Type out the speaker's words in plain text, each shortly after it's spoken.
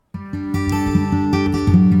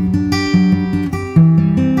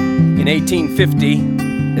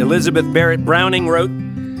1850, Elizabeth Barrett Browning wrote,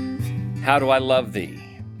 "How do I love thee?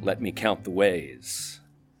 Let me count the ways.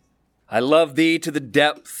 I love thee to the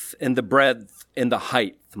depth and the breadth and the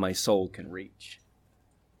height my soul can reach."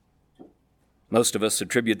 Most of us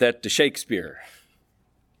attribute that to Shakespeare.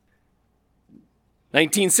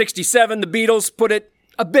 1967, the Beatles put it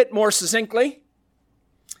a bit more succinctly.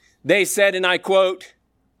 They said, and I quote,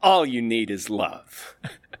 "All you need is love."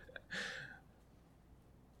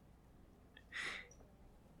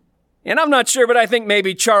 And I'm not sure, but I think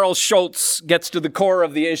maybe Charles Schulz gets to the core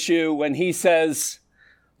of the issue when he says,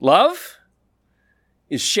 love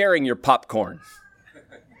is sharing your popcorn.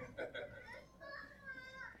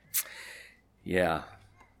 Yeah.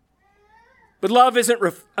 But love isn't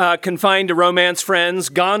confined to romance, friends.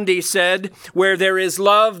 Gandhi said, where there is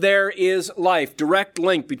love, there is life. Direct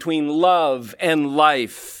link between love and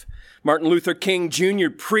life. Martin Luther King Jr.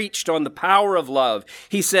 preached on the power of love.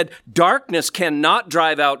 He said, darkness cannot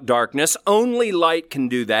drive out darkness. Only light can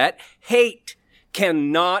do that. Hate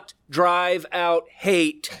cannot drive out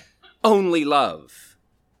hate. Only love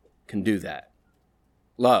can do that.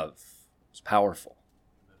 Love is powerful.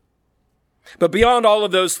 But beyond all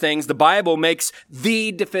of those things, the Bible makes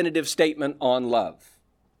the definitive statement on love.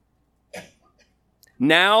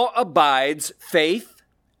 Now abides faith,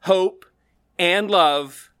 hope, and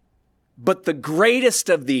love, but the greatest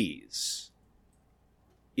of these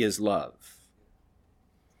is love.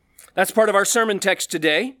 That's part of our sermon text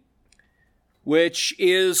today, which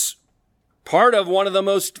is part of one of the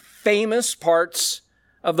most famous parts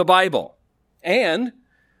of the Bible, and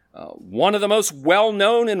one of the most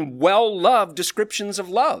well-known and well-loved descriptions of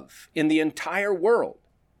love in the entire world.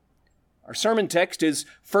 Our sermon text is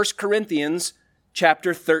 1 Corinthians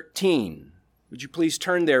chapter 13. Would you please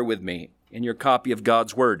turn there with me in your copy of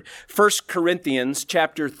God's Word? 1 Corinthians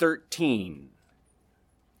chapter 13.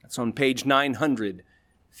 That's on page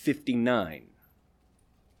 959.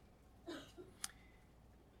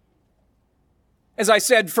 As I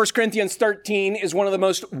said, 1 Corinthians 13 is one of the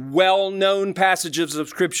most well-known passages of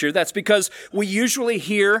Scripture. That's because we usually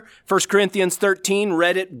hear 1 Corinthians 13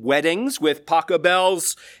 read at weddings with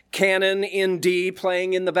Pachelbel's Canon in D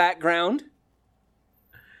playing in the background.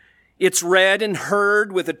 It's read and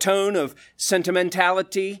heard with a tone of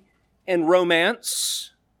sentimentality and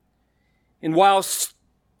romance. And whilst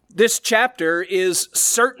this chapter is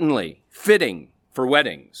certainly fitting for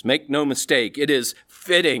weddings, make no mistake, it is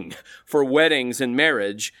fitting for weddings and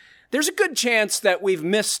marriage, there's a good chance that we've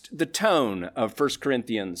missed the tone of 1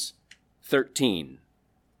 Corinthians 13.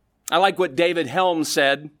 I like what David Helm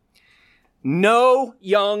said. No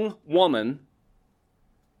young woman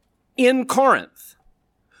in Corinth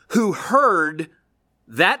who heard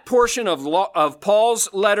that portion of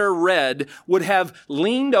Paul's letter read would have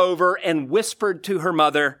leaned over and whispered to her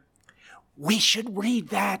mother, "We should read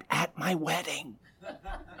that at my wedding."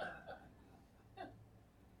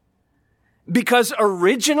 Because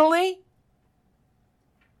originally,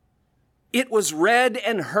 it was read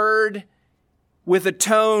and heard with a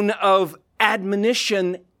tone of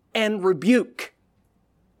admonition and rebuke,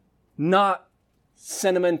 not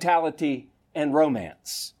sentimentality and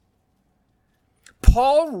romance.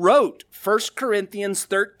 Paul wrote 1 Corinthians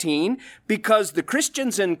 13 because the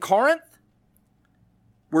Christians in Corinth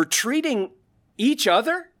were treating each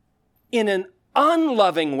other in an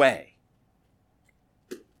unloving way,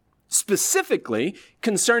 specifically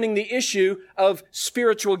concerning the issue of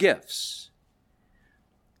spiritual gifts.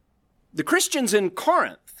 The Christians in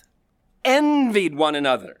Corinth envied one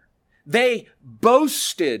another. They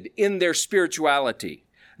boasted in their spirituality.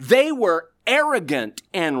 They were arrogant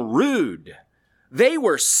and rude. They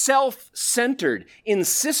were self-centered,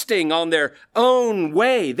 insisting on their own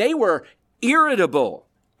way. They were irritable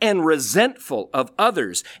and resentful of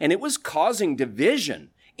others, and it was causing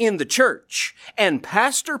division in the church. And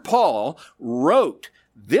Pastor Paul wrote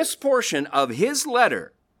this portion of his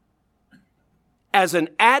letter as an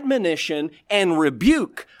admonition and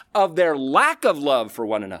rebuke of their lack of love for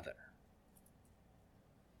one another.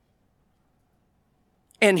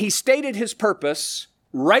 And he stated his purpose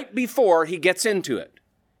right before he gets into it.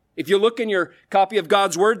 If you look in your copy of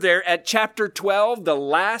God's Word there at chapter 12, the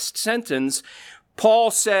last sentence,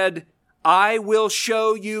 Paul said, "I will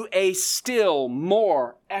show you a still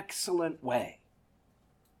more excellent way."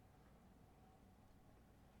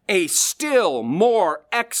 A still more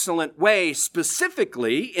excellent way,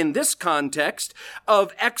 specifically in this context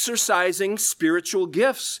of exercising spiritual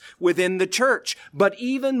gifts within the church, but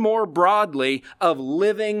even more broadly of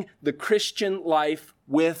living the Christian life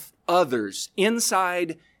with others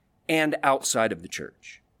inside and outside of the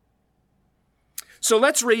church. So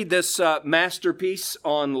let's read this masterpiece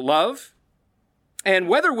on love. And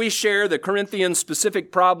whether we share the Corinthians'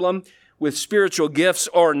 specific problem with spiritual gifts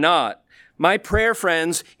or not, my prayer,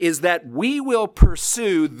 friends, is that we will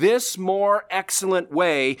pursue this more excellent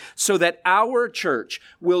way so that our church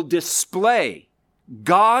will display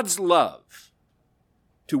God's love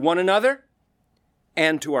to one another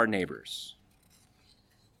and to our neighbors.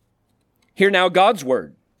 Hear now God's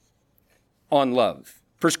word on love.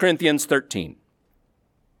 1 Corinthians 13.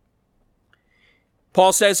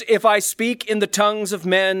 Paul says, if I speak in the tongues of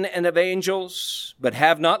men and of angels, but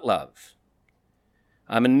have not love,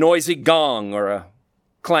 I'm a noisy gong or a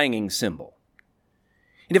clanging cymbal.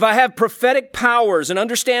 And if I have prophetic powers and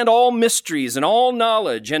understand all mysteries and all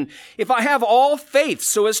knowledge, and if I have all faith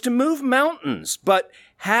so as to move mountains, but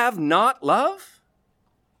have not love,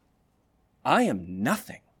 I am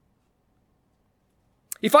nothing.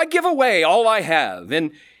 If I give away all I have,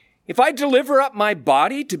 and if I deliver up my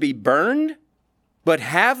body to be burned, but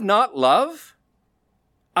have not love,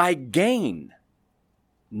 I gain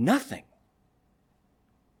nothing.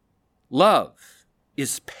 Love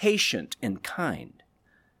is patient and kind.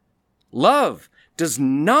 Love does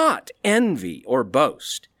not envy or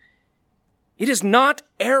boast. It is not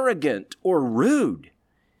arrogant or rude.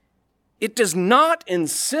 It does not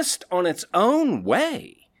insist on its own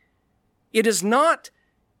way. It is not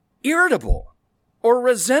irritable or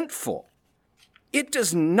resentful. It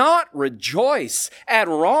does not rejoice at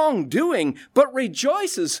wrongdoing, but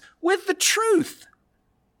rejoices with the truth.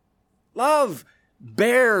 Love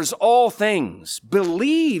bears all things,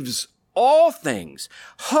 believes all things,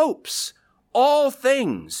 hopes all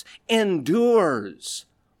things, endures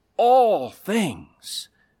all things.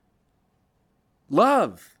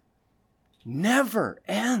 Love never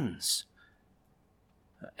ends.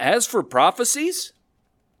 As for prophecies,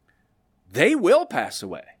 they will pass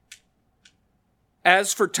away.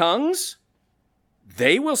 As for tongues,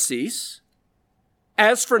 they will cease.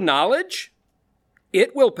 As for knowledge,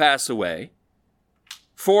 it will pass away.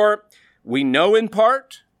 For we know in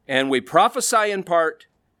part, and we prophesy in part,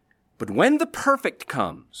 but when the perfect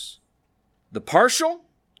comes, the partial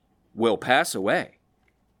will pass away.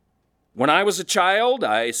 When I was a child,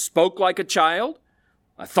 I spoke like a child.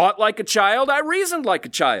 I thought like a child. I reasoned like a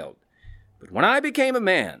child. But when I became a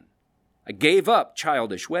man, I gave up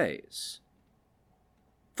childish ways.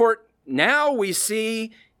 For now we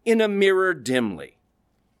see in a mirror dimly,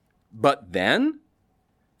 but then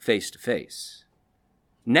face to face.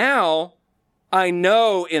 Now I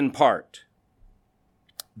know in part.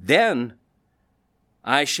 Then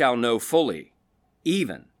I shall know fully,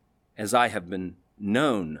 even as I have been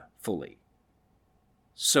known fully.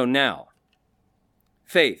 So now,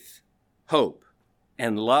 faith, hope,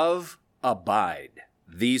 and love abide,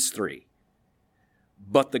 these three.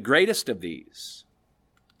 But the greatest of these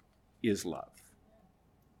is love.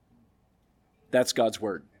 That's God's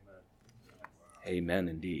word. Amen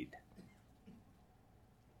indeed.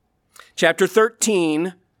 Chapter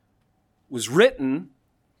 13 was written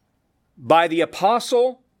by the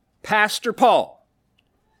apostle Pastor Paul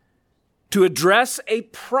to address a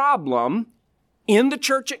problem in the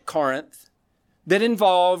church at Corinth that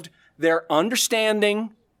involved their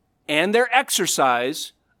understanding and their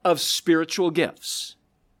exercise of spiritual gifts.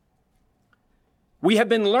 We have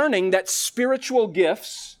been learning that spiritual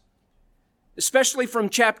gifts, especially from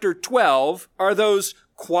chapter 12, are those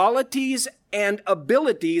qualities and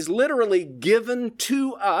abilities literally given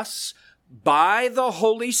to us by the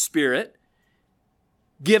Holy Spirit,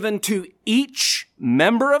 given to each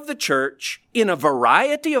member of the church in a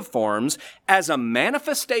variety of forms as a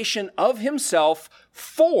manifestation of himself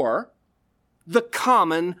for the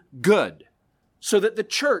common good, so that the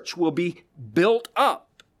church will be built up.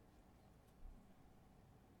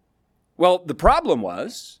 Well, the problem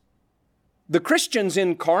was the Christians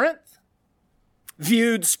in Corinth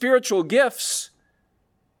viewed spiritual gifts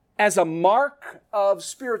as a mark of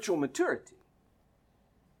spiritual maturity,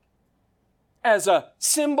 as a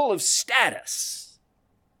symbol of status.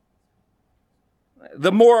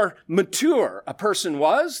 The more mature a person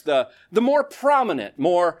was, the more prominent,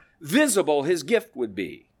 more visible his gift would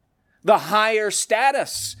be. The higher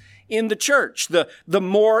status in the church, the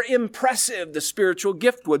more impressive the spiritual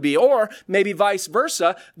gift would be. Or maybe vice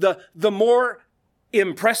versa, the more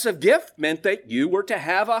impressive gift meant that you were to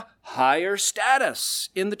have a higher status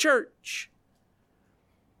in the church.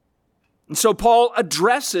 And so Paul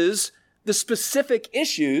addresses the specific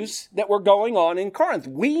issues that were going on in Corinth.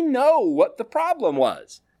 We know what the problem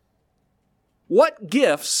was. What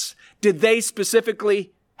gifts did they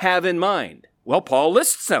specifically have in mind? Well, Paul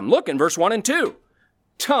lists them. Look in verse 1 and 2.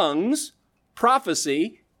 Tongues,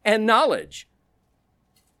 prophecy, and knowledge.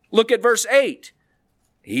 Look at verse 8.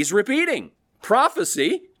 He's repeating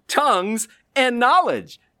prophecy, tongues, and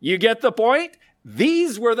knowledge. You get the point?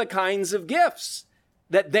 These were the kinds of gifts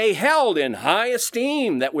that they held in high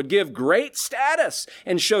esteem that would give great status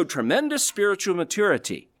and show tremendous spiritual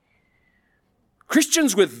maturity.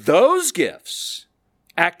 Christians with those gifts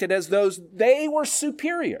acted as though they were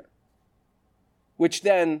superior, which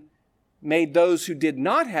then made those who did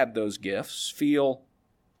not have those gifts feel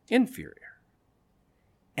inferior.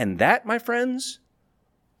 And that, my friends,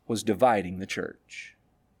 was dividing the church.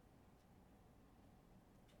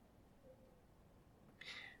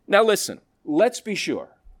 Now listen, let's be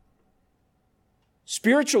sure.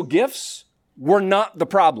 Spiritual gifts were not the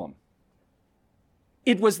problem.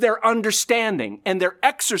 It was their understanding and their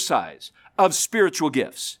exercise of spiritual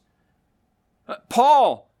gifts.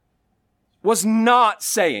 Paul was not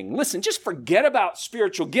saying, listen, just forget about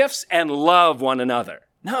spiritual gifts and love one another.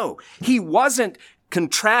 No, he wasn't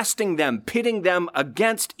contrasting them, pitting them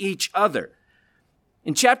against each other.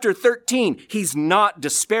 In chapter 13, he's not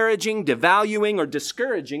disparaging, devaluing, or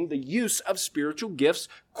discouraging the use of spiritual gifts.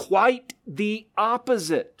 Quite the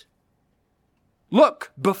opposite.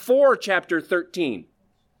 Look, before chapter 13.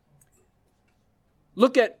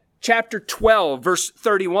 Look at chapter 12, verse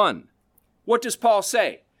 31. What does Paul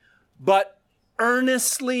say? But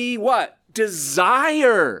earnestly what?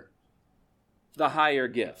 Desire the higher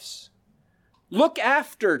gifts. Look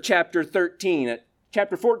after chapter 13 at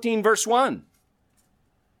chapter 14, verse 1.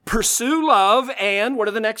 Pursue love and, what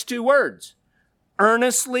are the next two words?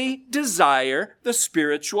 Earnestly desire the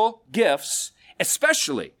spiritual gifts,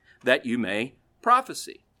 especially that you may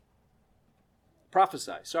prophesy.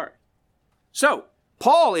 So,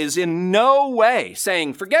 Paul is in no way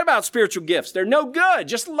saying, forget about spiritual gifts. They're no good.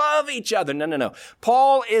 Just love each other. No.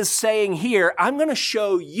 Paul is saying here, I'm going to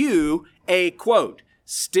show you a, quote,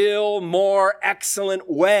 still more excellent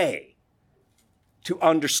way to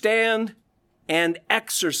understand and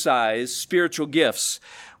exercise spiritual gifts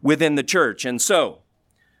within the church. And so,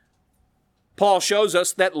 Paul shows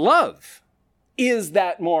us that love is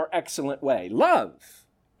that more excellent way. Love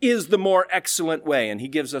is the more excellent way, and he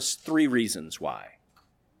gives us 3 reasons why.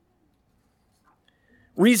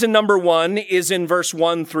 Reason number 1 is in verse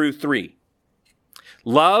 1 through 3.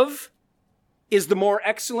 Love is the more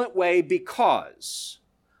excellent way because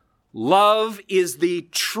love is the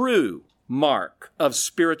true mark of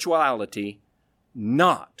spirituality,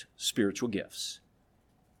 not spiritual gifts.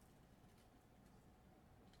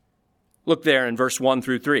 Look there in verse 1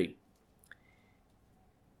 through 3.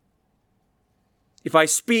 If I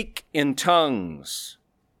speak in tongues,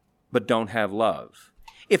 but don't have love.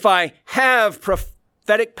 If I have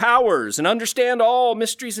prophetic powers and understand all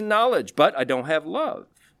mysteries and knowledge, but I don't have love.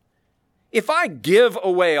 If I give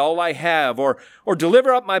away all I have or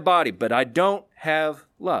deliver up my body, but I don't have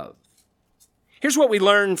love. Here's what we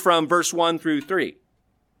learn from verse 1 through 3.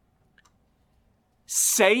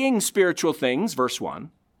 Saying spiritual things, verse 1.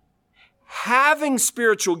 Having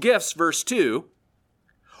spiritual gifts, verse 2.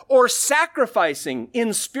 Or sacrificing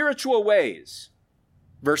in spiritual ways,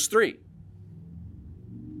 verse 3.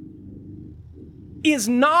 Is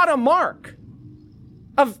not a mark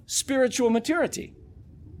of spiritual maturity.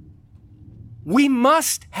 We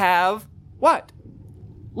must have what?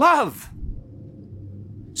 Love.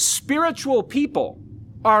 Spiritual people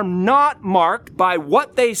are not marked by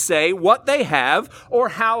what they say, what they have, or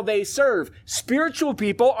how they serve. Spiritual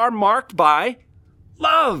people are marked by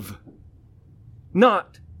love,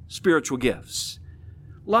 not spiritual gifts.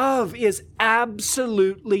 Love is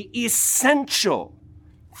absolutely essential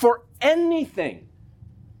for anything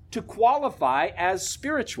to qualify as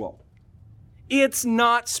spiritual. It's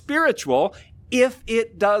not spiritual if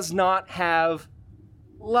it does not have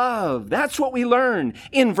love. That's what we learn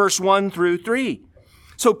in verse 1 through 3.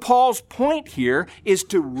 So Paul's point here is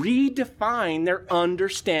to redefine their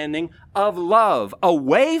understanding of love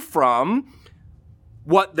away from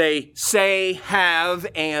what they say, have,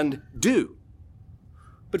 and do.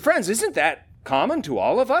 But friends, isn't that common to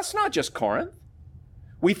all of us, not just Corinth?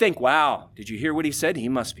 We think, wow, did you hear what he said? He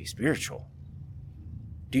must be spiritual.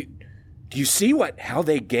 Do you see how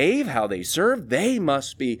they gave, how they served? They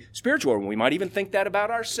must be spiritual. And we might even think that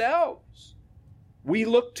about ourselves. We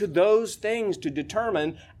look to those things to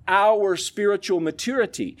determine our spiritual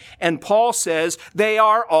maturity. And Paul says they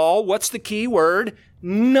are all, what's the key word?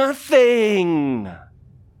 Nothing.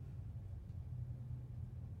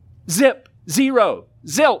 Zip, zero,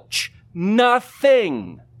 zilch,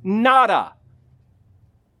 nothing, nada.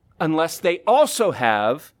 Unless they also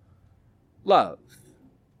have love.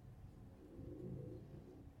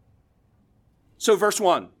 So verse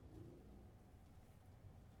 1.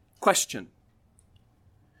 Question.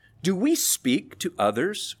 Do we speak to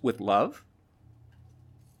others with love?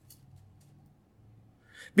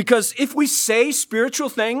 Because if we say spiritual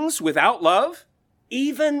things without love,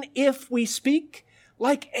 even if we speak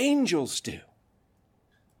like angels do,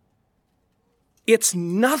 it's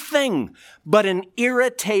nothing but an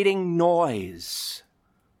irritating noise.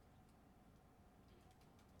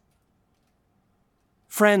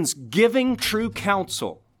 Friends, giving true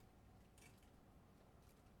counsel,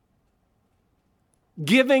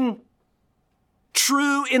 giving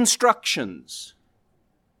true instructions,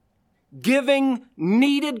 giving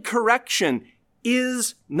needed correction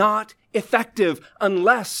is not effective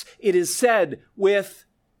unless it is said with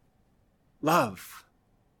love.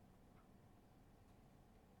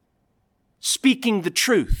 Speaking the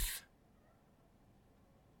truth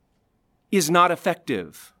is not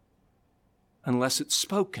effective unless it's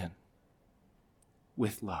spoken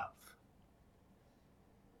with love.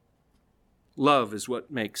 Love is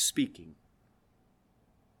what makes speaking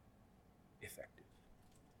effective.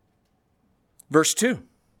 Verse 2.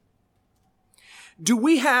 Do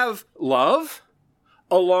we have love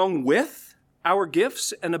along with our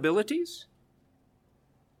gifts and abilities?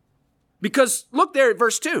 Because look there at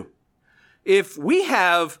verse 2. If we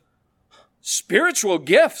have spiritual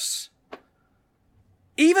gifts,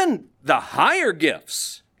 even the higher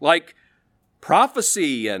gifts like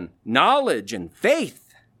prophecy and knowledge and faith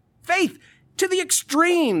to the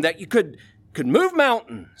extreme that you could move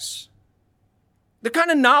mountains, the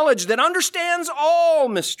kind of knowledge that understands all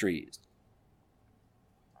mysteries.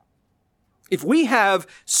 If we have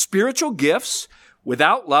spiritual gifts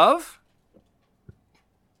without love,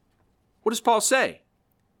 what does Paul say?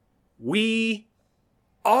 We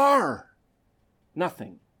are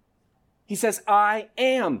nothing. He says, I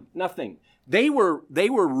am nothing. They were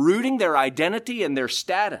rooting their identity and their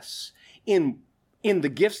status in the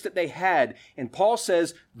gifts that they had. And Paul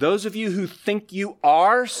says, those of you who think you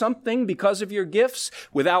are something because of your gifts,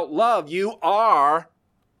 without love, you are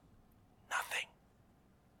nothing.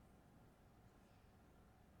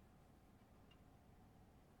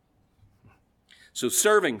 So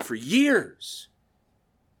serving for years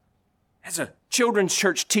as a children's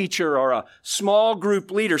church teacher or a small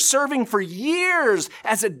group leader, serving for years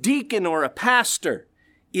as a deacon or a pastor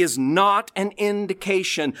is not an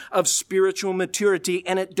indication of spiritual maturity,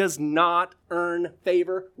 and it does not earn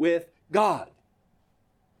favor with God.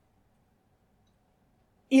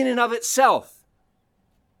 In and of itself,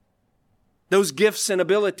 those gifts and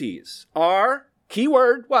abilities are,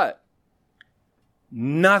 keyword, what?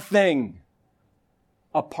 Nothing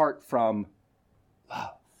apart from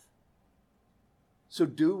love. So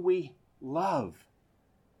do we love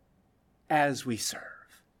as we serve?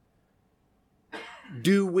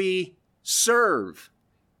 Do we serve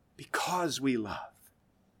because we love?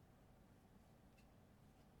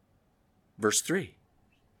 Verse 3.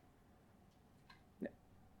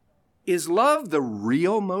 Is love the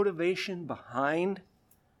real motivation behind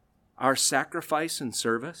our sacrifice and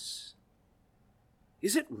service?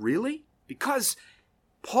 Is it really? Because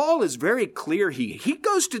Paul is very clear. He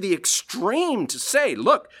goes to the extreme to say,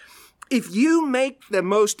 look, if you make the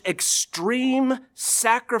most extreme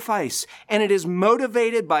sacrifice and it is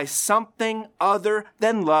motivated by something other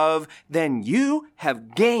than love, then you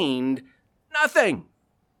have gained nothing.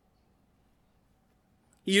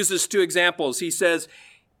 He uses two examples. He says,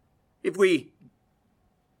 if we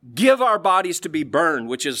give our bodies to be burned,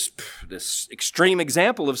 which is this extreme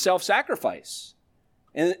example of self-sacrifice,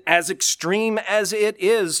 and as extreme as it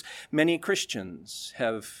is, many Christians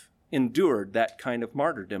have endured that kind of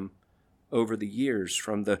martyrdom over the years,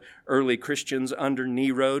 from the early Christians under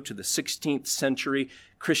Nero to the 16th century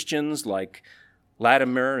Christians like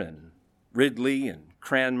Latimer and Ridley and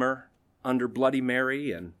Cranmer under Bloody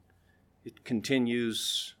Mary, and it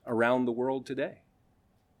continues around the world today.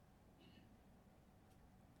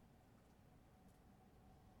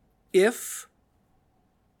 If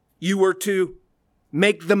you were to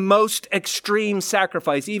make the most extreme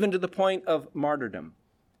sacrifice, even to the point of martyrdom,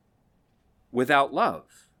 without love,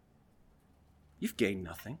 you've gained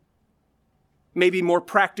nothing. Maybe more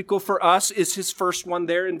practical for us is his first one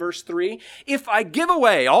there in verse 3. If I give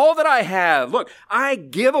away all that I have, look, I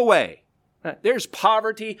give away. There's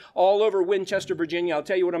poverty all over Winchester, Virginia. I'll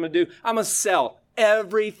tell you what I'm going to do. I'm going to sell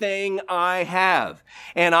everything I have,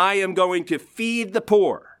 and I am going to feed the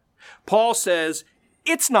poor. Paul says,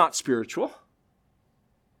 it's not spiritual.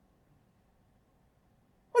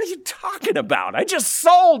 What are you talking about? I just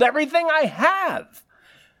sold everything I have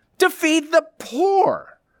to feed the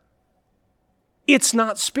poor. It's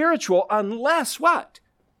not spiritual unless what?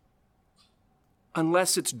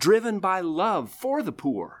 Unless it's driven by love for the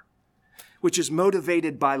poor. which is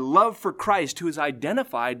motivated by love for Christ, who has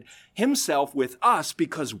identified himself with us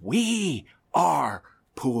because we are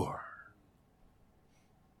poor.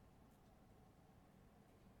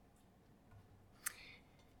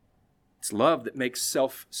 It's love that makes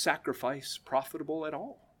self-sacrifice profitable at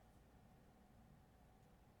all.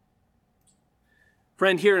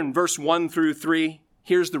 Friend, here in verse 1 through 3,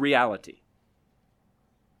 here's the reality.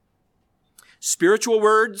 Spiritual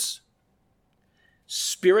words,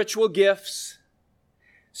 spiritual gifts,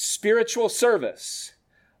 spiritual service,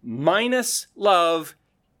 minus love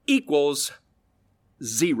equals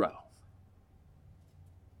 0.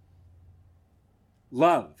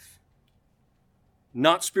 Love,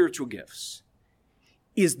 not spiritual gifts,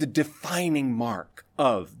 is the defining mark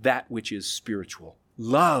of that which is spiritual.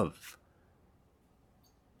 Love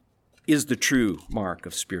is the true mark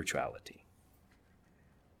of spirituality.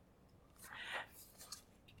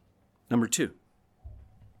 Number 2.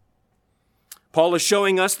 Paul is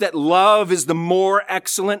showing us that love is the more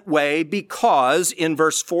excellent way because in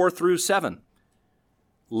verse 4 through 7,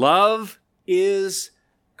 love is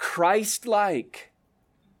Christ-like.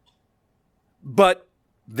 But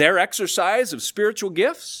their exercise of spiritual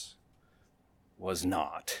gifts was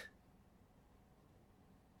not.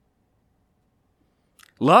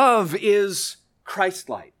 Love is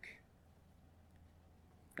Christ-like.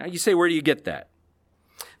 Now you say, where do you get that?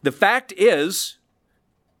 The fact is,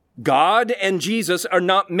 God and Jesus are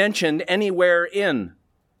not mentioned anywhere in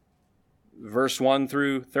verse 1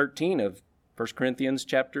 through 13 of 1 Corinthians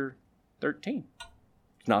chapter 13.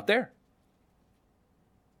 It's not there.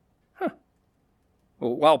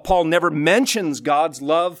 Well, while Paul never mentions God's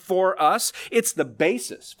love for us, it's the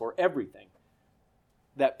basis for everything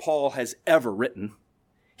that Paul has ever written.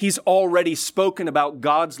 He's already spoken about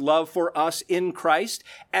God's love for us in Christ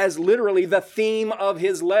as literally the theme of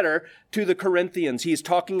his letter to the Corinthians. He's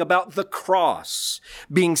talking about the cross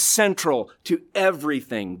being central to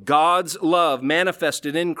everything. God's love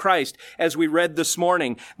manifested in Christ, as we read this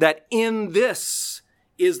morning, that in this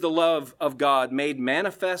is the love of God made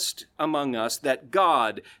manifest among us, that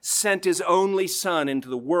God sent his only Son into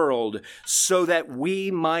the world so that we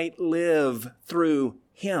might live through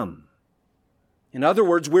him. In other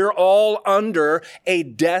words, we're all under a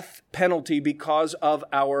death penalty because of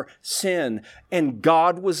our sin. And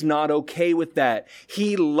God was not okay with that.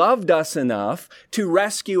 He loved us enough to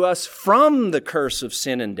rescue us from the curse of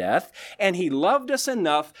sin and death. And he loved us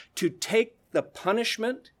enough to take the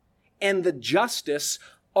punishment and the justice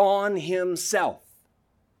on himself.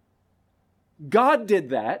 God did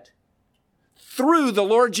that through the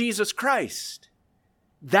Lord Jesus Christ.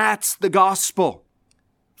 That's the gospel.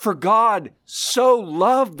 For God so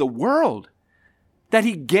loved the world that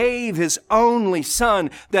he gave his only Son,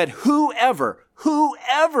 that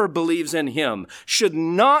whoever believes in him should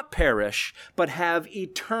not perish, but have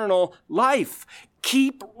eternal life.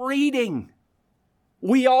 Keep reading.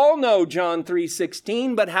 We all know John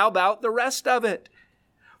 3:16, but how about the rest of it?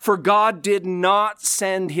 For God did not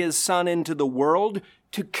send his Son into the world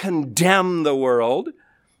to condemn the world,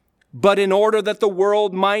 but in order that the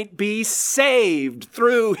world might be saved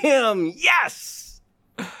through him. Yes!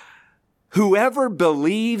 Whoever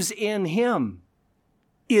believes in him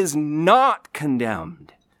is not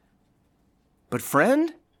condemned. But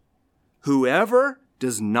friend, whoever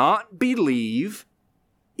does not believe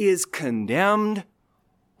is condemned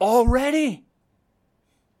already,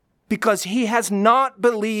 because he has not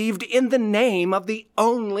believed in the name of the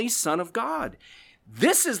only Son of God.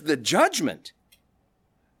 This is the judgment.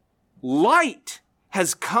 Light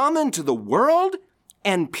has come into the world,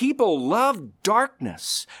 and people love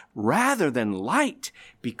darkness rather than light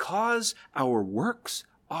because our works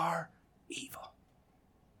are evil.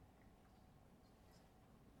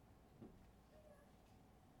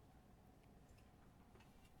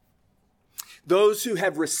 Those who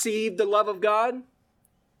have received the love of God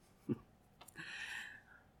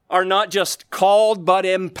are not just called, but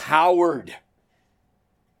empowered.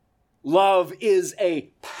 Love is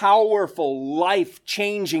a powerful,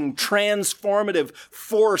 life-changing, transformative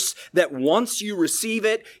force that once you receive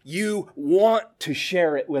it, you want to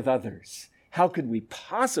share it with others. How could we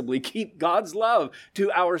possibly keep God's love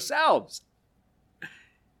to ourselves?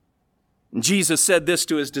 Jesus said this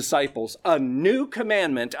to his disciples, "A new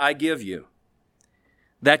commandment I give you,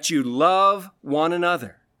 that you love one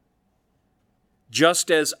another. Just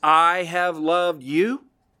as I have loved you,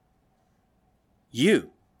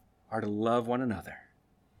 you are to love one another."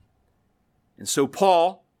 And so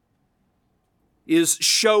Paul is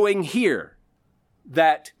showing here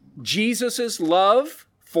that Jesus' love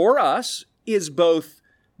for us is both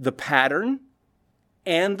the pattern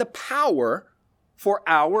and the power for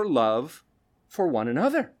our love for one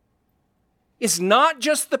another. It's not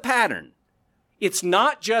just the pattern. It's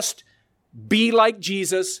not just be like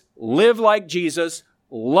Jesus, live like Jesus,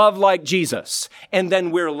 love like Jesus. And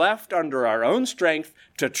then we're left under our own strength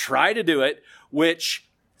to try to do it, which,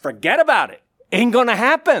 forget about it, ain't going to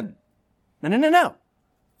happen. No.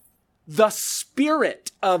 The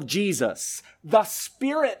Spirit of Jesus, the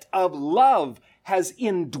Spirit of love has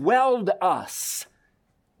indwelled us.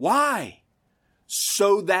 Why?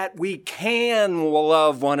 So that we can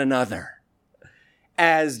love one another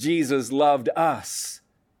as Jesus loved us.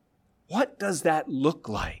 What does that look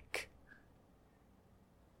like?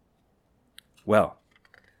 Well,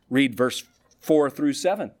 read verse 4 through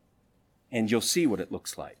 7, and you'll see what it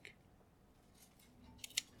looks like.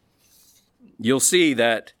 You'll see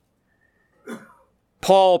that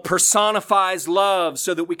Paul personifies love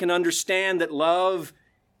so that we can understand that love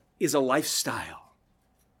is a lifestyle.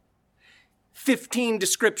 15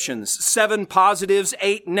 descriptions, 7 positives,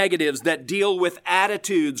 8 negatives that deal with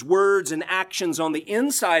attitudes, words, and actions on the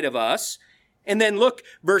inside of us. And then look,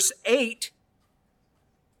 verse 8,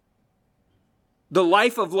 the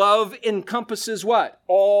life of love encompasses what?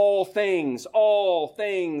 All things, all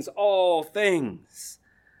things, all things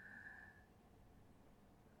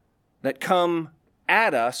that come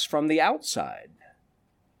at us from the outside.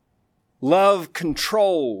 Love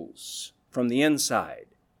controls from the inside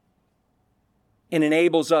and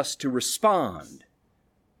enables us to respond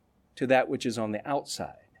to that which is on the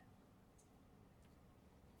outside.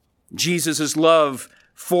 Jesus' love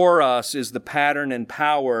for us is the pattern and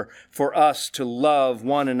power for us to love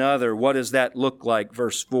one another. What does that look like?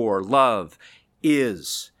 Verse 4, love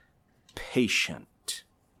is patient.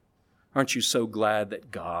 Aren't you so glad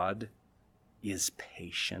that God is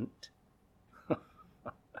patient?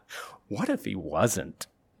 What if he wasn't?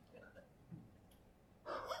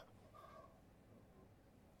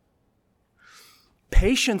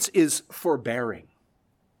 Patience is forbearing.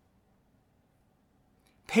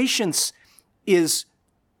 Patience is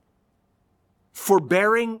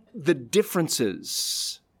forbearing the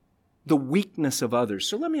differences, the weakness of others.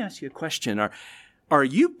 So let me ask you a question. Are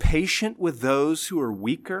you patient with those who are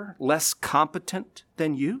weaker, less competent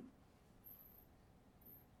than you?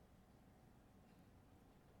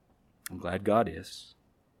 I'm glad God is.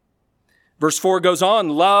 Verse 4 goes on,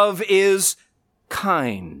 love is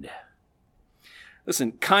kind.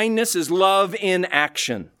 Listen, kindness is love in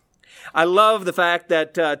action. I love the fact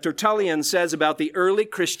that Tertullian says about the early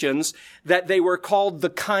Christians that they were called the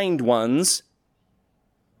kind ones,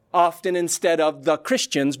 often instead of the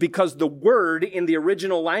Christians, because the word in the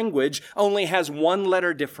original language only has one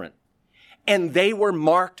letter different. And they were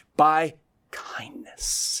marked by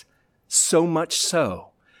kindness. So much so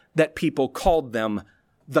that people called them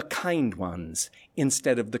the kind ones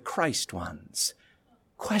instead of the Christ ones.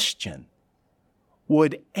 Question: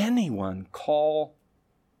 would anyone call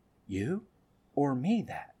you or me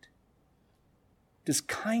that? Does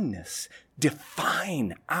kindness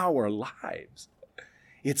define our lives?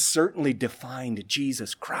 It certainly defined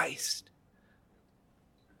Jesus Christ.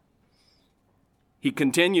 He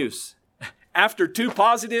continues. After 2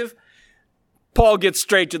 positive, Paul gets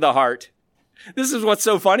straight to the heart. This is what's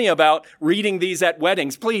so funny about reading these at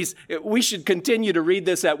weddings. Please, we should continue to read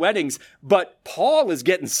this at weddings, but Paul is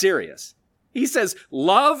getting serious. He says,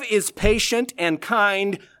 love is patient and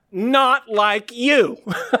kind, not like you.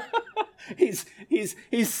 He's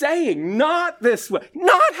saying, not this way,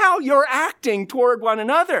 not how you're acting toward one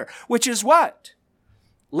another, which is what?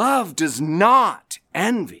 Love does not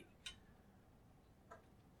envy.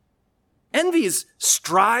 Envy is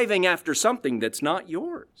striving after something that's not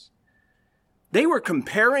yours. They were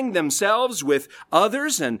comparing themselves with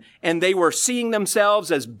others and they were seeing themselves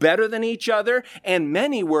as better than each other, and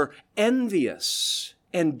many were envious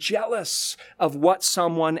and jealous of what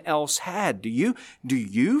someone else had. Do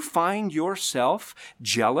you find yourself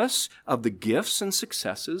jealous of the gifts and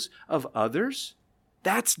successes of others?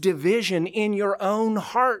 That's division in your own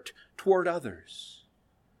heart toward others.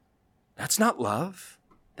 That's not love.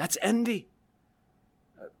 That's envy.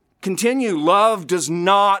 Continue. Love does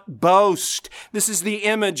not boast. This is the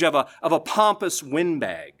image of a pompous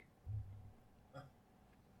windbag.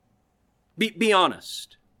 Be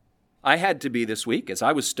honest. I had to be this week as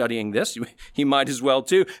I was studying this. You might as well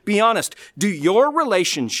too. Be honest. Do your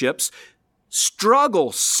relationships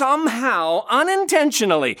struggle somehow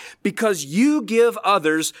unintentionally because you give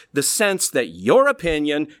others the sense that your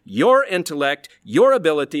opinion, your intellect, your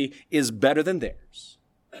ability is better than theirs?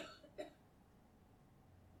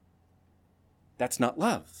 That's not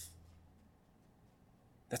love.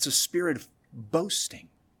 That's a spirit of boasting.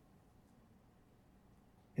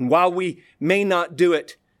 And while we may not do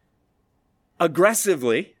it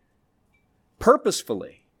aggressively,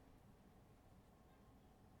 purposefully.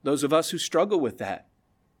 Those of us who struggle with that,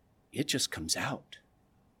 it just comes out.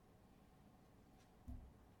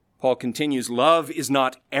 Paul continues, love is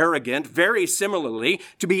not arrogant. Very similarly,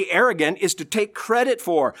 to be arrogant is to take credit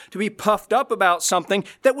for, to be puffed up about something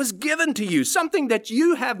that was given to you, something that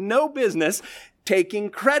you have no business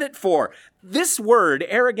taking credit for. This word,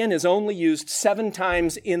 arrogant, is only used 7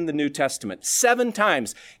 times in the New Testament. 7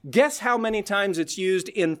 times. Guess how many times it's used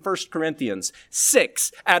in 1 Corinthians?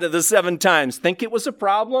 6 out of the 7 times. Think it was a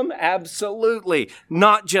problem? Absolutely.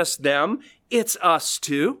 Not just them. It's us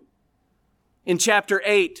too. In chapter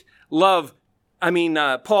 8,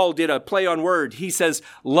 Paul did a play on word. He says,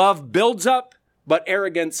 love builds up, but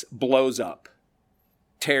arrogance blows up,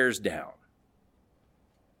 tears down.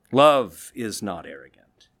 Love is not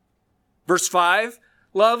arrogant. Verse 5,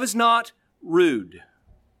 love is not rude.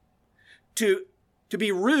 To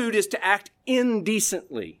be rude is to act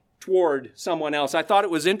indecently toward someone else. I thought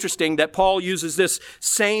it was interesting that Paul uses this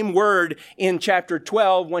same word in chapter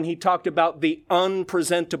 12 when he talked about the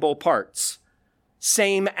unpresentable parts.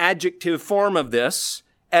 Same adjective form of this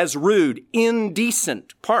as rude,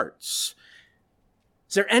 indecent parts.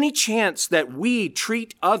 Is there any chance that we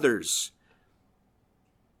treat others,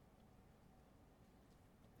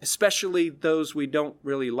 especially those we don't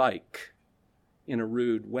really like, in a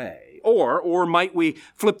rude way? Or might we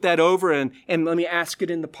flip that over and let me ask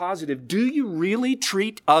it in the positive. Do you really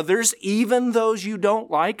treat others, even those you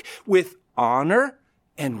don't like, with honor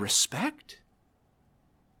and respect?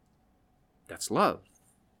 That's love.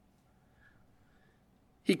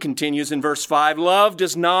 He continues in verse 5, love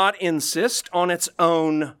does not insist on its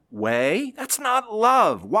own way. That's not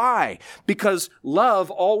love. Why? Because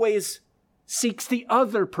love always seeks the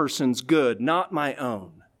other person's good, not my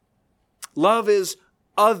own. Love is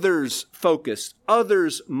others-focused,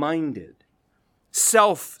 others-minded,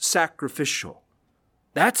 self-sacrificial.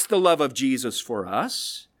 That's the love of Jesus for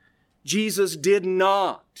us. Jesus did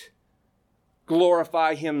not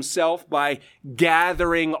glorify himself by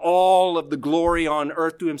gathering all of the glory on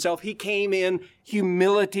earth to himself. He came in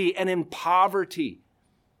humility and in poverty.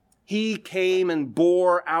 He came and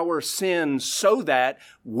bore our sins so that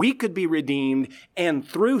we could be redeemed, and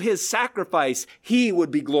through his sacrifice, he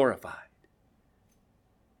would be glorified.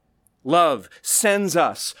 Love sends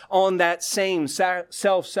us on that same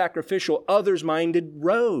self-sacrificial, others-minded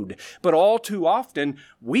road. But all too often,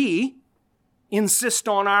 we insist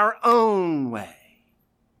on our own way.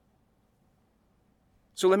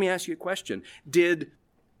 So let me ask you a question. Did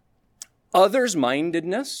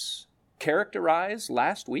others-mindedness characterize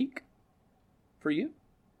last week for you?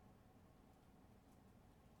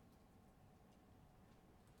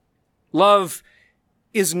 Love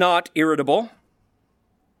is not irritable.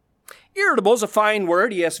 Irritable is a fine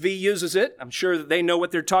word. ESV uses it. I'm sure that they know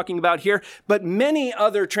what they're talking about here. But many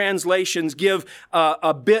other translations give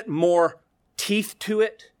a bit more teeth to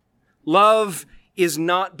it. Love is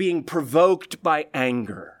not being provoked by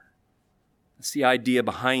anger. That's the idea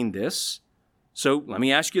behind this. So let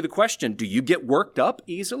me ask you the question. Do you get worked up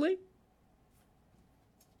easily?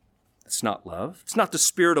 That's not love. It's not the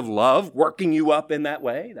spirit of love working you up in that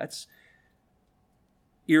way. That's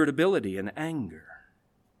irritability and anger.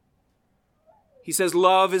 He says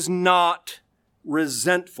love is not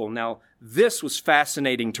resentful. Now, this was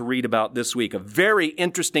fascinating to read about this week. A very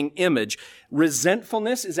interesting image.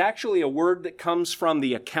 Resentfulness is actually a word that comes from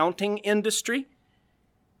the accounting industry.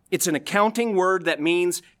 It's an accounting word that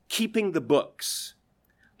means keeping the books.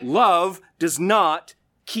 Love does not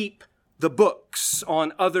keep the books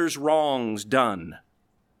on others' wrongs done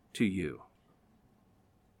to you.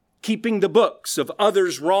 Keeping the books of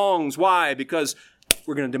others' wrongs. Why? Because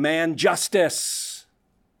we're going to demand justice.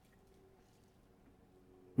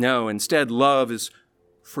 No, instead, love is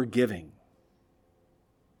forgiving.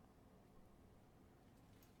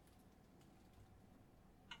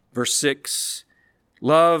 Verse 6,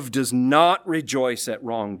 love does not rejoice at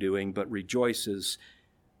wrongdoing, but rejoices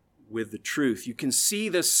with the truth. You can see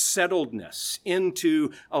the settledness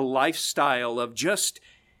into a lifestyle of just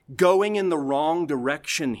going in the wrong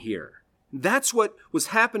direction here. That's what was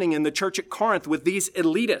happening in the church at Corinth with these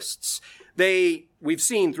elitists. We've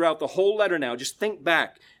seen throughout the whole letter now, just think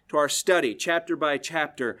back to our study, chapter by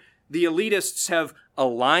chapter, the elitists have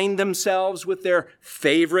aligned themselves with their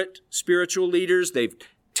favorite spiritual leaders. They've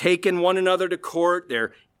taken one another to court.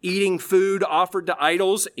 They're eating food offered to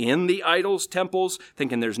idols in the idols' temples,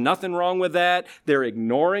 thinking there's nothing wrong with that. They're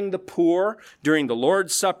ignoring the poor during the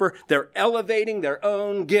Lord's Supper. They're elevating their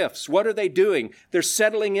own gifts. What are they doing? They're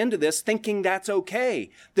settling into this, thinking that's okay.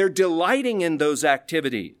 They're delighting in those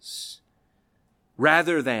activities.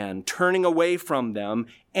 rather than turning away from them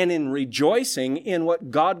and in rejoicing in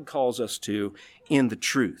what God calls us to in the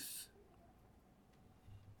truth.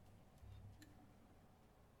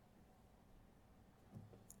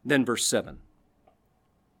 Then verse 7.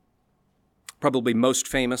 Probably most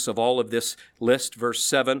famous of all of this list, verse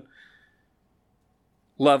 7.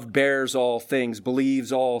 Love bears all things,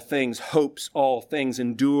 believes all things, hopes all things,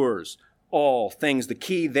 endures all things. The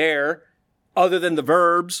key there, other than the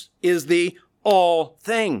verbs, is the all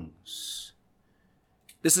things.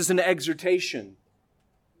 This is an exhortation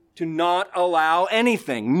to not allow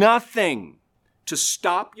anything, nothing, to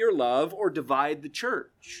stop your love or divide the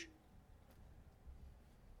church.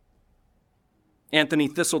 Anthony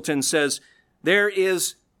Thistleton says, there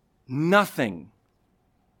is nothing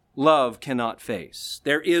love cannot face.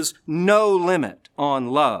 There is no limit on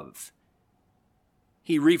love.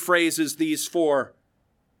 He rephrases these four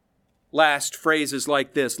last phrases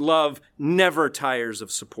like this: love never tires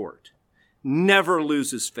of support, never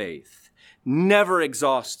loses faith, never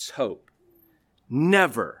exhausts hope,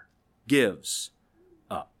 never gives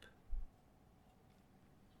up.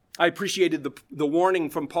 I appreciated the warning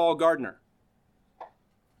from Paul Gardner,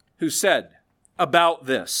 who said about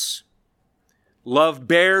this: love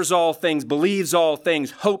bears all things, believes all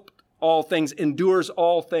things, hopes all things, endures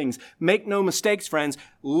all things. Make no mistakes, friends.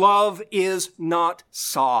 Love is not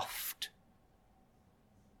soft.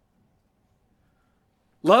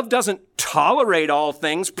 Love doesn't tolerate all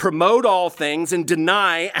things, promote all things, and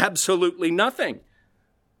deny absolutely nothing.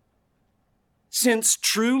 Since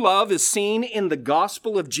true love is seen in the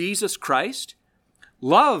gospel of Jesus Christ,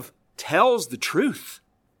 love tells the truth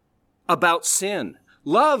about sin.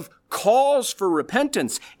 Love calls for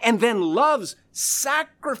repentance, and then love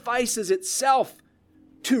sacrifices itself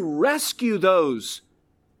to rescue those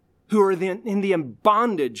who are in the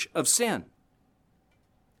bondage of sin.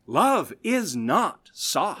 Love is not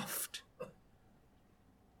soft.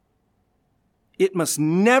 It must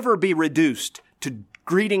never be reduced to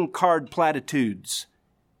greeting card platitudes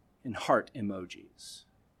and heart emojis.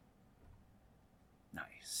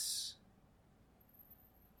 Nice.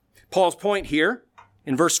 Paul's point here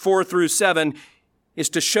in verse 4 through 7 is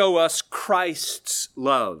to show us Christ's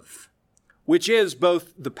love, which is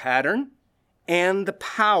both the pattern and the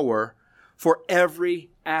power for every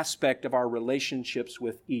aspect of our relationships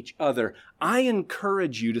with each other. I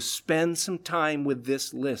encourage you to spend some time with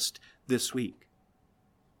this list this week.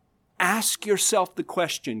 Ask yourself the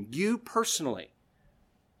question, you personally,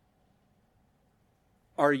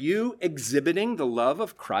 are you exhibiting the love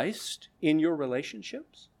of Christ in your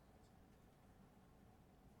relationships?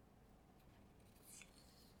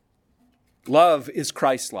 Love is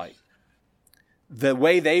Christ-like. The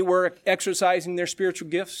way they were exercising their spiritual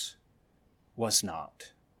gifts was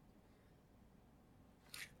not.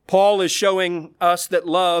 Paul is showing us that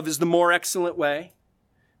love is the more excellent way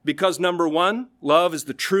because, number one, love is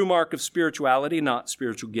the true mark of spirituality, not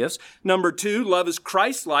spiritual gifts. Number two, love is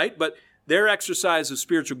Christ-like, but their exercise of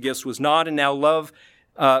spiritual gifts was not. And now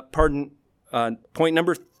point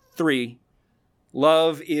number three,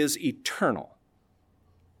 love is eternal.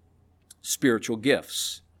 Spiritual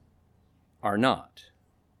gifts are not.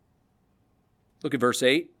 Look at verse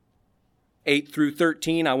 8. 8 through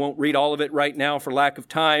 13. I won't read all of it right now for lack of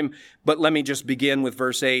time, but let me just begin with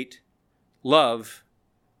verse 8. Love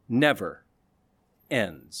never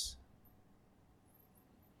ends.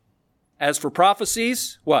 As for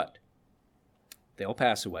prophecies, what? They'll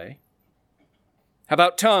pass away. How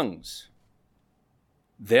about tongues?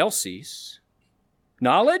 They'll cease.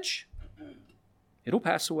 Knowledge? It'll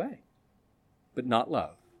pass away. But not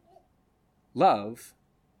love. Love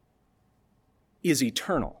is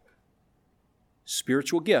eternal.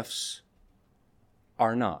 Spiritual gifts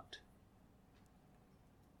are not.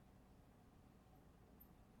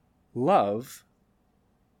 Love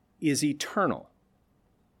is eternal.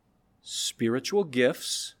 Spiritual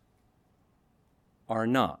gifts are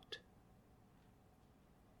not.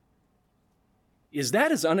 Is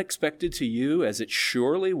that as unexpected to you as it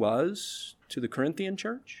surely was to the Corinthian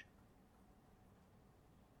church?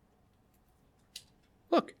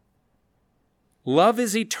 Look, love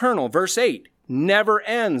is eternal. Verse 8, never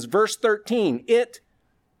ends. Verse 13, it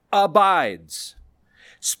abides.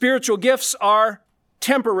 Spiritual gifts are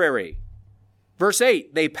temporary. Verse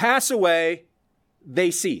 8, they pass away,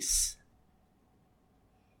 they cease.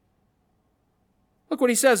 Look what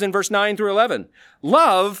he says in verse 9 through 11.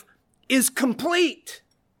 Love is complete.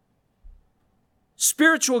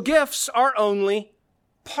 Spiritual gifts are only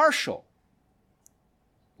partial.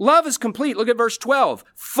 Love is complete. Look at verse 12.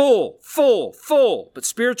 Full, full, full. But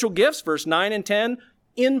spiritual gifts, verse 9 and 10,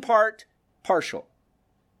 in part, partial.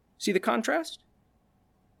 See the contrast?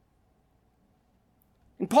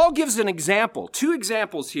 And Paul gives an example, 2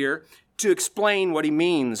 examples here to explain what he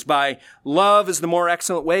means by love is the more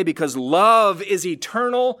excellent way, because love is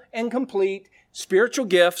eternal and complete. Spiritual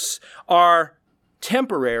gifts are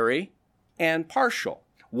temporary and partial.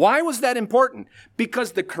 Why was that important?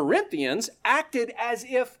 Because the Corinthians acted as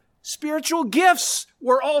if spiritual gifts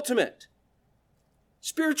were ultimate.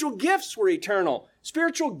 Spiritual gifts were eternal.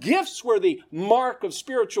 Spiritual gifts were the mark of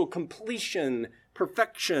spiritual completion,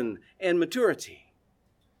 perfection, and maturity.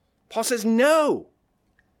 Paul says, no.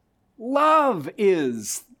 Love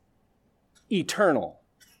is eternal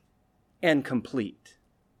and complete,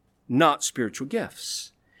 not spiritual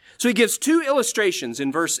gifts. So he gives 2 illustrations in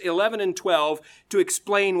verse 11 and 12 to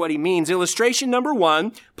explain what he means. Illustration number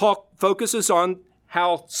 1, Paul focuses on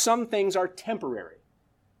how some things are temporary.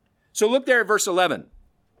 So look there at verse 11.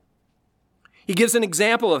 He gives an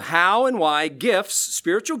example of how and why gifts,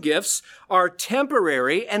 spiritual gifts, are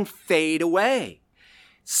temporary and fade away.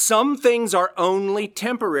 Some things are only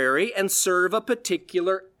temporary and serve a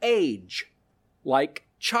particular age, like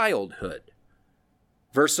childhood.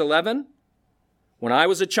 Verse 11, when I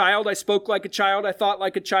was a child, I spoke like a child, I thought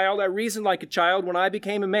like a child, I reasoned like a child. When I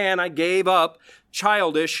became a man, I gave up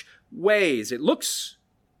childish ways. It looks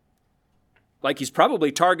like he's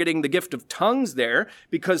probably targeting the gift of tongues there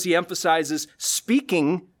because he emphasizes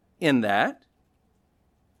speaking in that.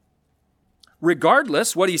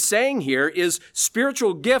 Regardless, what he's saying here is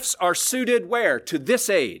spiritual gifts are suited where? To this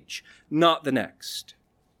age, not the next.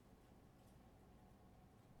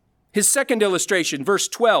 His second illustration, verse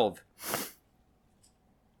 12.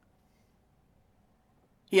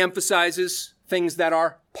 He emphasizes things that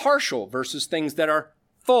are partial versus things that are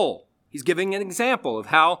full. He's giving an example of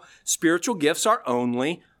how spiritual gifts are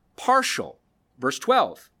only partial. Verse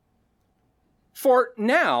 12. For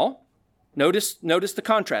now, notice the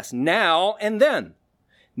contrast. Now and then.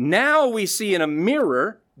 Now we see in a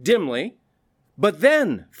mirror dimly, but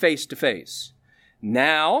then face to face.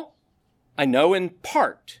 Now I know in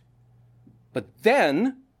part, but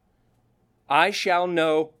then I shall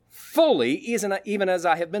know fully, even as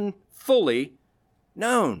I have been fully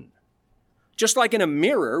known. Just like in a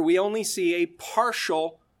mirror, we only see a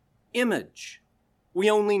partial image. We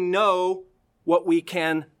only know what we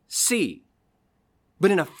can see.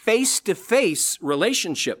 But in a face-to-face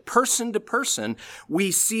relationship, person to person,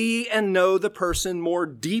 we see and know the person more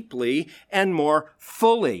deeply and more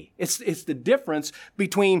fully. It's the difference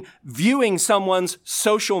between viewing someone's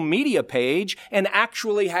social media page and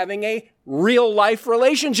actually having a real-life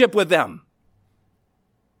relationship with them.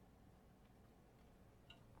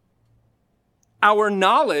 Our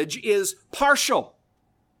knowledge is partial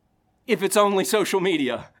if it's only social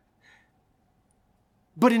media.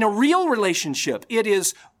 But in a real relationship, it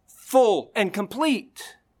is full and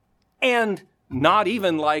complete, and not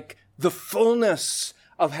even like the fullness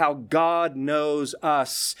of how God knows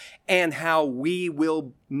us and how we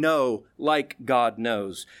will know like God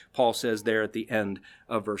knows, Paul says there at the end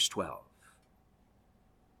of verse 12.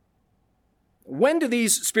 When do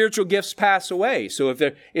these spiritual gifts pass away? So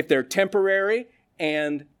if they're temporary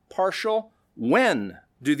and partial, when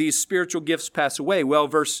do these spiritual gifts pass away? Well,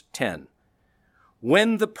 verse 10.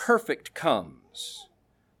 When the perfect comes,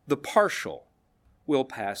 the partial will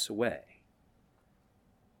pass away.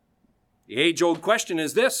 The age-old question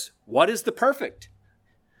is this: what is the perfect?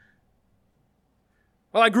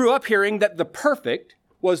 Well, I grew up hearing that the perfect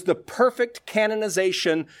was the perfect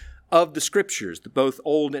canonization of the Scriptures, both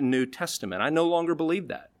Old and New Testament. I no longer believe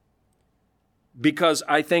that, because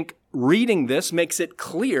I think reading this makes it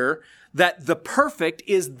clear that the perfect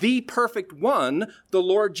is the perfect one, the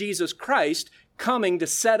Lord Jesus Christ, coming to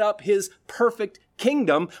set up his perfect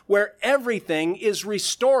kingdom where everything is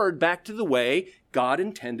restored back to the way God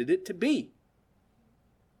intended it to be.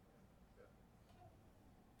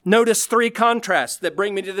 Notice 3 contrasts that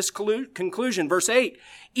bring me to this conclusion. Verse 8,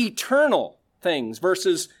 eternal things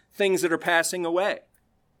versus things that are passing away.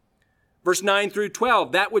 Verse 9 through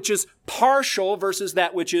 12, that which is partial versus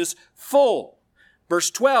that which is full. Verse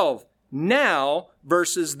 12, now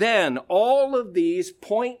versus then. All of these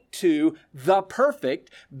point to the perfect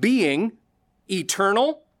being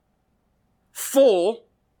eternal, full,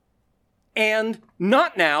 and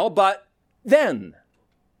not now, but then.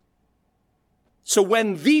 So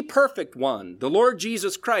when the perfect one, the Lord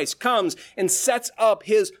Jesus Christ, comes and sets up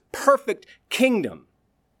his perfect kingdom,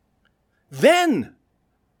 then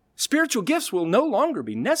spiritual gifts will no longer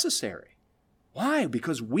be necessary. Why?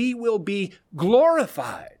 Because we will be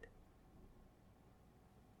glorified.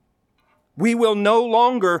 We will no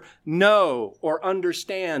longer know or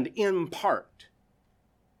understand in part.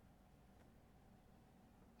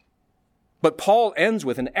 But Paul ends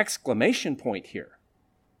with an exclamation point here.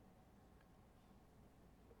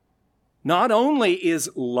 Not only is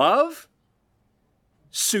love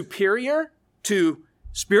superior to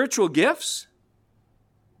spiritual gifts,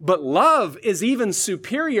 but love is even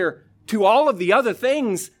superior to all of the other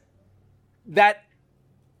things that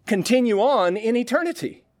continue on in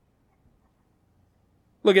eternity.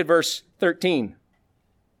 Look at verse 13.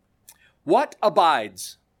 What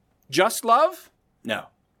abides? Just love? No.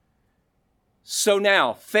 So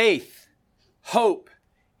now, faith, hope,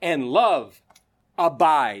 and love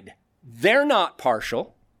abide. They're not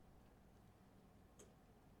partial.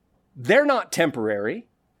 They're not temporary.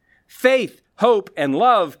 Faith, hope, and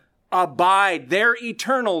love abide. They're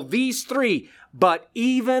eternal, these three. But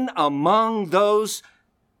even among those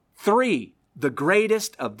three, the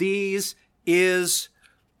greatest of these is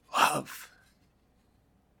love.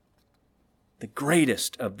 The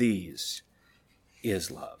greatest of these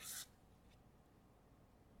is love.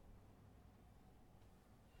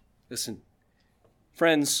 Listen,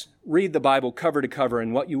 friends, read the Bible cover to cover,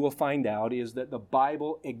 and what you will find out is that the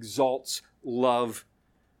Bible exalts love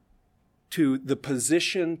to the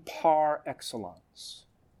position par excellence.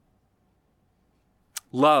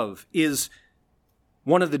 Love is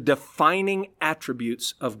one of the defining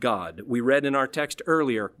attributes of God. We read in our text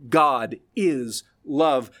earlier, God is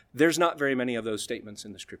love. There's not very many of those statements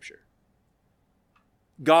in the Scripture.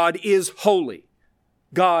 God is holy.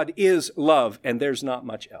 God is love, and there's not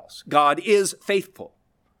much else. God is faithful.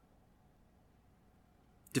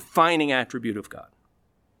 Defining attribute of God.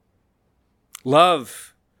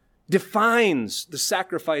 Love defines the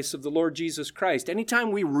sacrifice of the Lord Jesus Christ.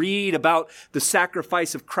 Anytime we read about the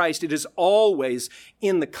sacrifice of Christ, it is always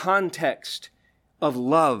in the context of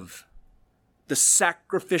love, the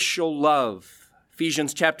sacrificial love.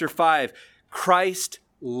 Ephesians chapter 5, Christ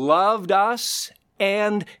loved us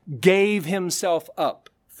and gave himself up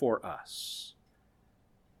for us.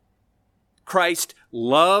 Christ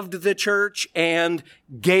loved the church and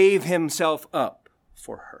gave himself up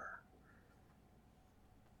for her.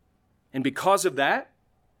 And because of that,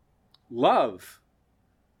 love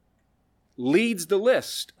leads the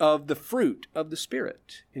list of the fruit of the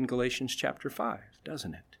Spirit in Galatians chapter 5,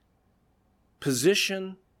 doesn't it?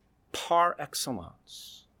 Position par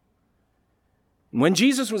excellence. When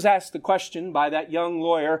Jesus was asked the question by that young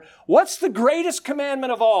lawyer, what's the greatest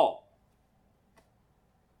commandment of all?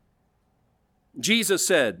 Jesus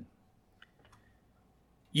said,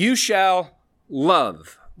 you shall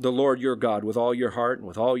love the Lord your God with all your heart and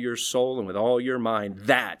with all your soul and with all your mind.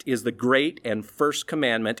 That is the great and first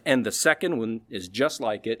commandment. And the second one is just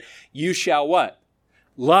like it. You shall what?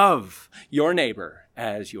 Love your neighbor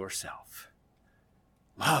as yourself.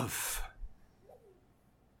 Love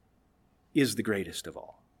is the greatest of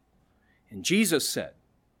all. And Jesus said,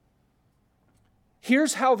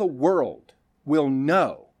 here's how the world will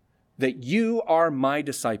know that you are my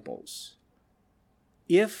disciples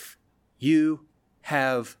if you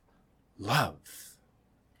have love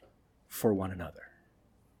for one another.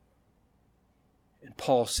 And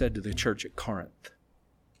Paul said to the church at Corinth,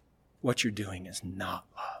 what you're doing is not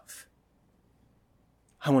love.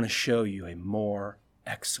 I want to show you a more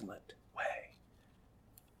excellent way.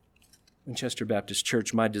 Winchester Baptist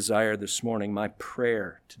Church, my desire this morning, my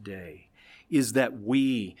prayer today, is that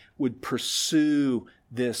we would pursue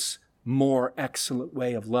this more excellent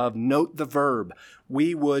way of love. Note the verb.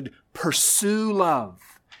 We would pursue love,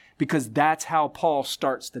 because that's how Paul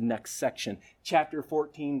starts the next section. Chapter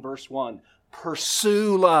 14, verse 1.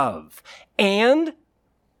 Pursue love and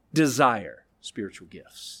desire spiritual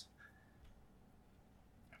gifts.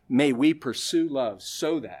 May we pursue love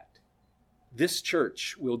so that this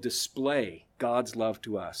church will display God's love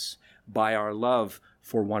to us by our love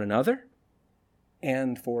for one another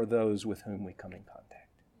and for those with whom we come in contact.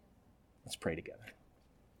 Let's pray together.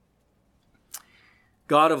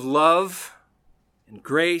 God of love and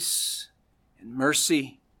grace and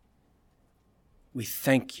mercy, we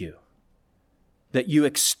thank you that you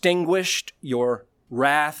extinguished your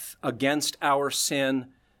wrath against our sin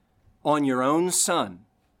on your own Son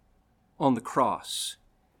on the cross,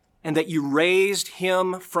 and that you raised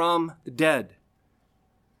him from the dead,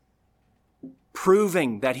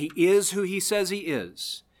 proving that he is who he says he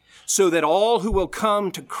is, so that all who will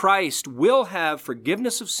come to Christ will have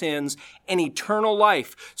forgiveness of sins and eternal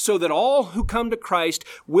life, so that all who come to Christ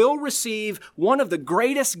will receive one of the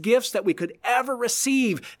greatest gifts that we could ever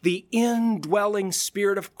receive, the indwelling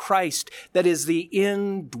Spirit of Christ, that is the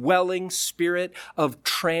indwelling Spirit of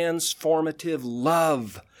transformative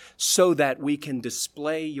love, so that we can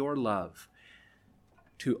display your love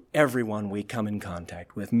to everyone we come in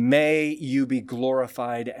contact with. May you be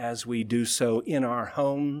glorified as we do so in our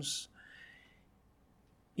homes,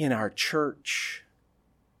 in our church,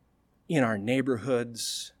 in our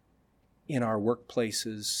neighborhoods, in our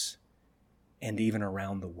workplaces, and even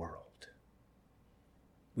around the world.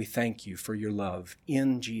 We thank you for your love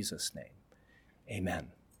in Jesus' name.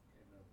 Amen.